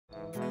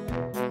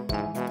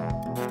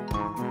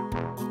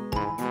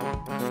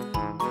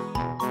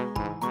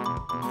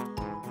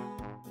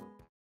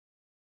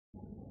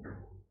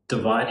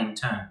dividing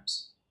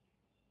terms.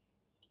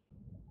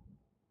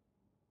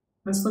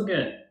 Let's look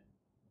at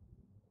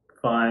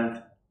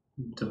 5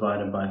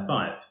 divided by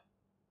 5.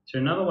 Is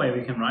there another way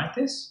we can write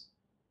this?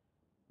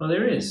 Well,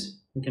 there is.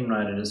 We can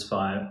write it as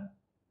 5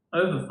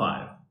 over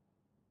 5.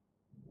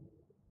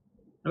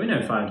 And we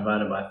know 5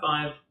 divided by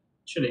 5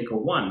 should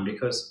equal 1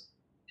 because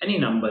any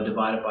number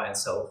divided by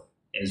itself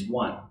is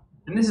 1.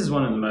 And this is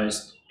one of the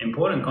most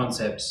important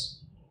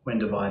concepts when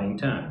dividing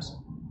terms.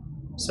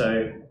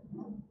 So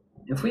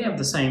if we have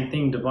the same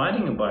thing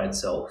dividing it by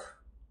itself,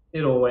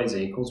 it always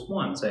equals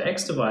 1. So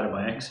x divided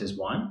by x is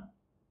 1,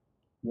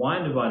 y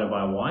divided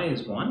by y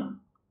is 1,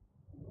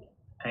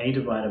 a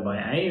divided by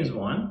a is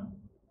 1,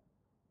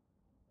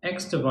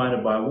 x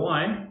divided by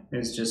y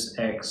is just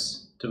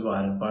x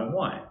divided by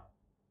y.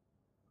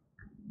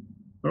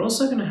 We're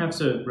also going to have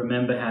to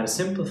remember how to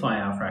simplify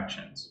our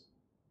fractions.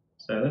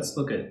 So let's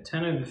look at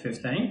 10 over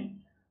 15.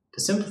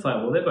 To simplify,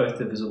 well, they're both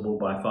divisible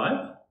by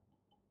 5.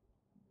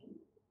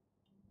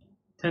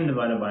 10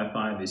 divided by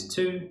 5 is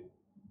 2.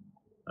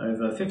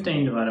 Over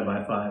 15 divided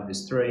by 5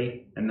 is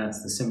 3. And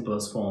that's the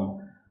simplest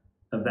form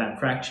of that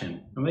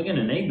fraction. And we're going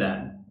to need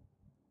that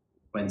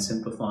when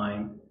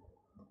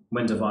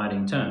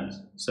dividing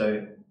terms.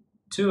 So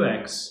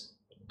 2x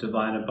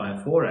divided by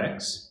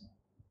 4x,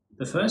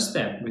 the first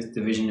step with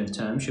division of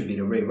terms should be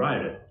to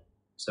rewrite it.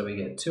 So we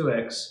get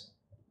 2x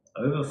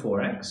over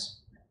 4x.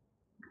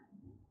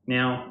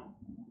 Now,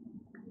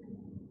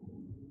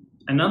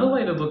 another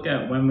way to look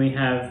at when we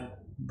have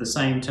the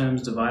same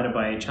terms divided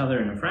by each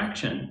other in a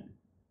fraction,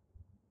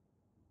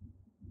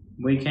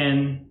 we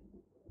can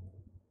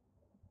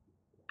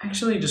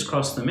actually just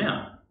cross them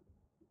out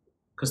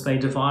because they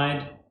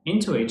divide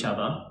into each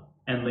other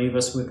and leave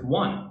us with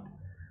 1.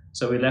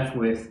 So we're left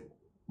with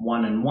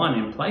 1 and 1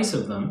 in place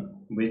of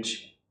them,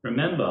 which,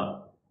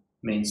 remember,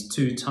 means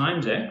 2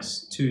 times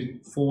x,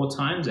 4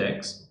 times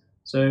x.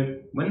 So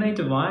when they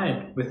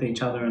divide with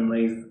each other and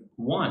leave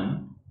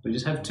 1, we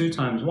just have 2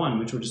 times 1,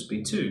 which will just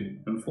be 2,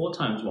 and 4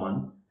 times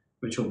 1,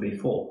 which will be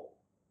 4.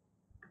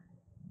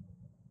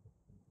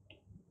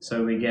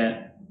 So we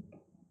get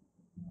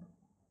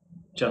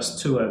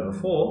just 2 over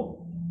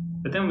 4,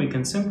 but then we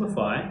can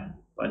simplify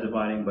by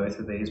dividing both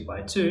of these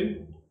by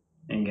 2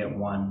 and get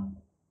 1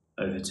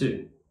 over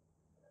 2.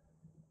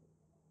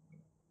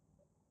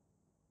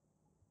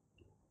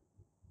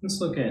 Let's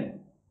look at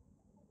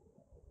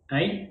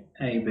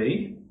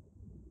 8ab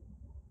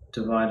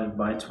divided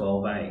by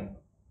 12a.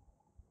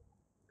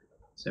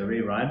 So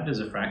rewrite it as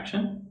a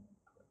fraction,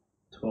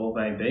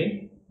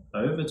 12ab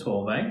over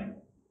 12a.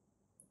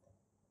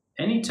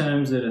 Any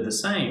terms that are the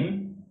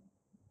same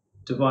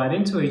divide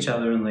into each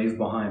other and leave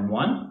behind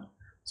 1.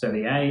 So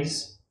the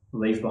a's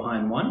leave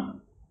behind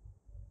 1.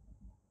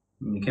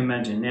 And you can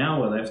imagine now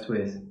we're left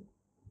with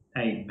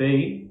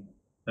 8b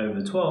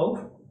over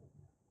 12.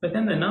 But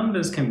then the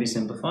numbers can be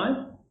simplified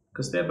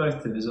because they're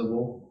both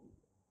divisible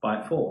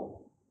by 4.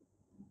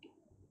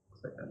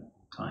 So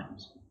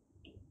times.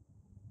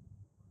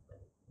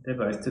 They're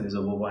both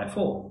divisible by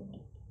 4.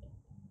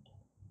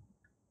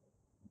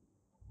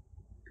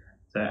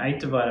 So 8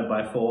 divided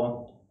by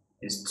 4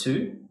 is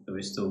 2, so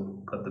we've still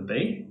got the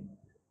b.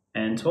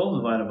 And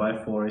 12 divided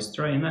by 4 is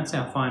 3, and that's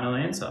our final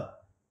answer.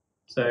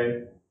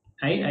 So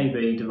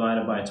 8ab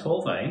divided by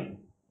 12a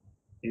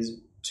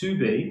is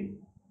 2b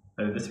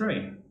over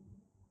 3.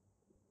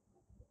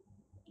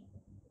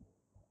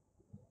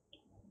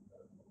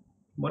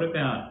 What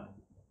about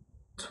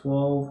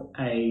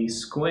 12a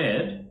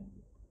squared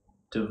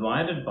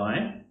divided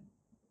by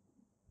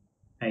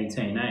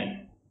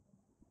 18a?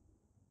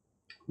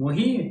 Well,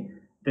 here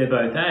they're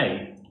both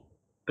a,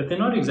 but they're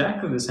not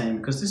exactly the same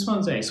because this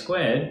one's a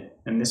squared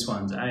and this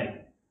one's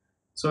a.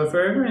 So if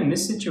we're ever in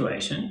this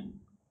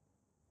situation,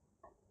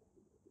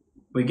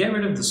 we get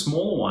rid of the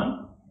small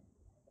one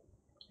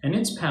and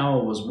its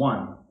power was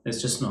 1.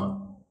 It's just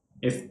not.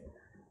 If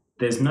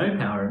there's no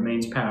power, it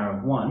means power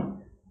of 1.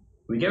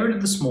 We get rid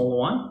of the smaller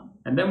one,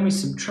 and then we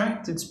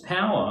subtract its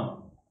power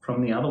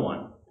from the other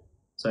one.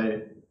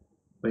 So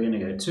we're going to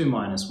go 2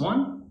 minus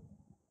 1,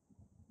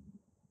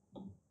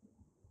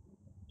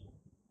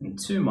 and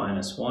 2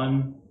 minus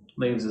 1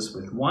 leaves us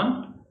with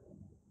 1.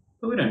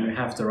 But we don't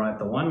have to write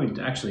the 1.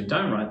 We actually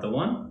don't write the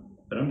 1,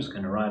 but I'm just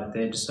going to write it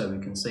there just so we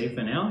can see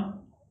for now,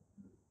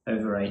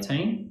 over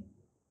 18.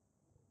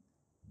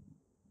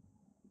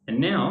 And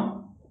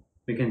now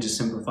we can just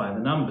simplify the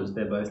numbers.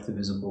 They're both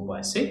divisible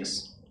by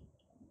 6.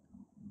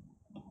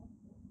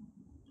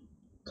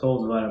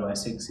 12 divided by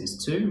 6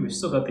 is 2. We've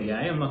still got the a.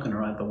 I'm not going to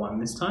write the 1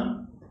 this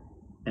time.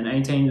 And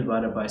 18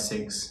 divided by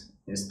 6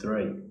 is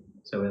 3.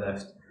 So we're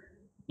left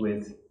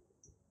with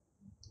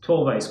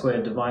 12a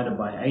squared divided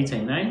by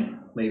 18a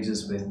leaves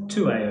us with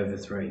 2a over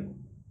 3.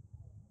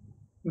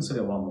 Let's look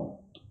at one more.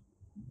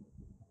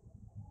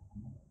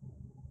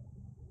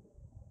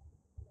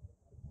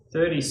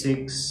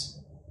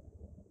 36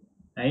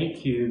 a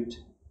cubed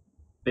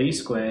b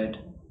squared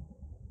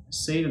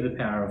c to the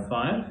power of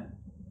 5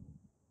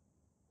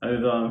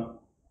 over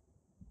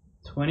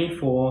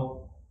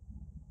 24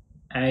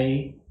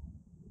 a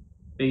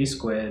b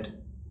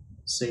squared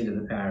c to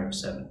the power of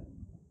 7.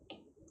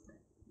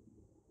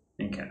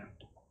 Okay,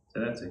 so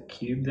that's a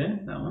cube there,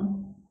 that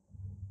one.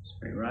 Just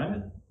rewrite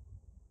it.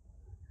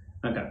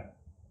 Okay,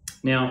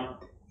 now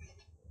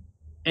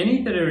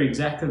any that are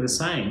exactly the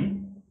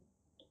same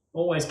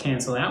always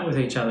cancel out with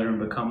each other and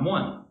become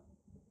 1.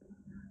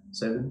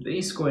 So the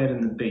b squared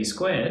and the b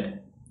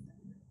squared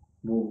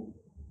will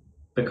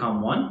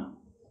become 1.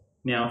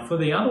 Now for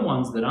the other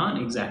ones that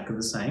aren't exactly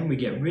the same, we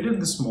get rid of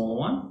the smaller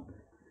one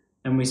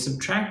and we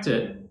subtract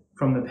it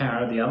from the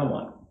power of the other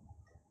one.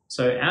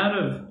 So out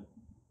of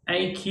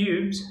a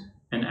cubed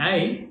and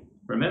a,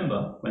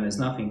 remember, when there's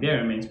nothing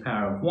there, it means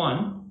power of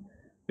 1.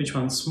 Which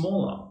one's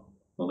smaller?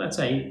 Well, that's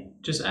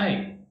just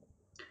a.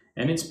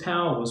 And its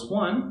power was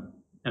 1,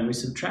 and we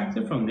subtract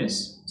it from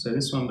this, so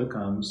this one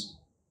becomes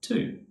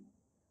 2.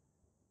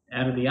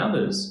 Out of the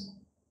others,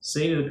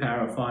 c to the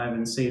power of 5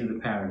 and c to the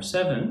power of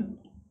 7,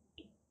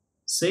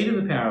 c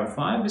to the power of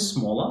 5 is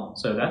smaller,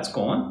 so that's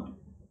gone.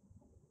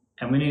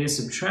 And we need to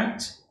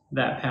subtract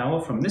that power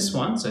from this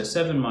one, so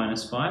 7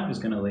 minus 5 is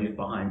going to leave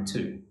behind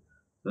 2.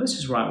 So let's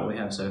just write what we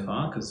have so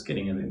far, because it's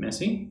getting a bit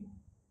messy.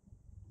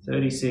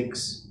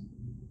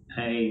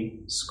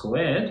 36a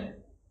squared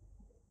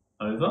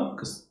over,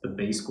 because the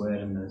b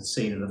squared and the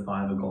c to the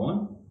 5 are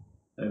gone,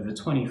 over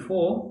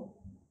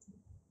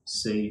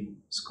 24c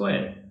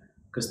squared,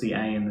 because the a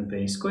and the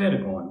b squared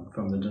are gone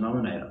from the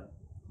denominator.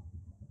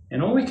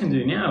 And all we can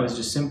do now is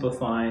just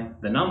simplify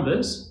the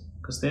numbers,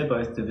 because they're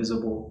both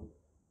divisible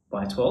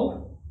by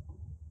 12.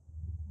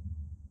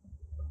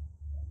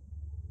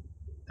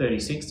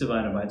 36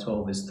 divided by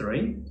 12 is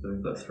 3, so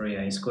we've got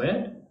 3a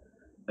squared.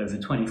 Over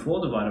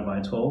 24 divided by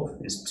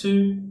 12 is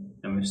 2,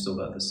 and we've still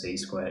got the c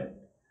squared.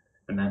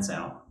 And that's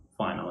our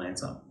final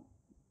answer.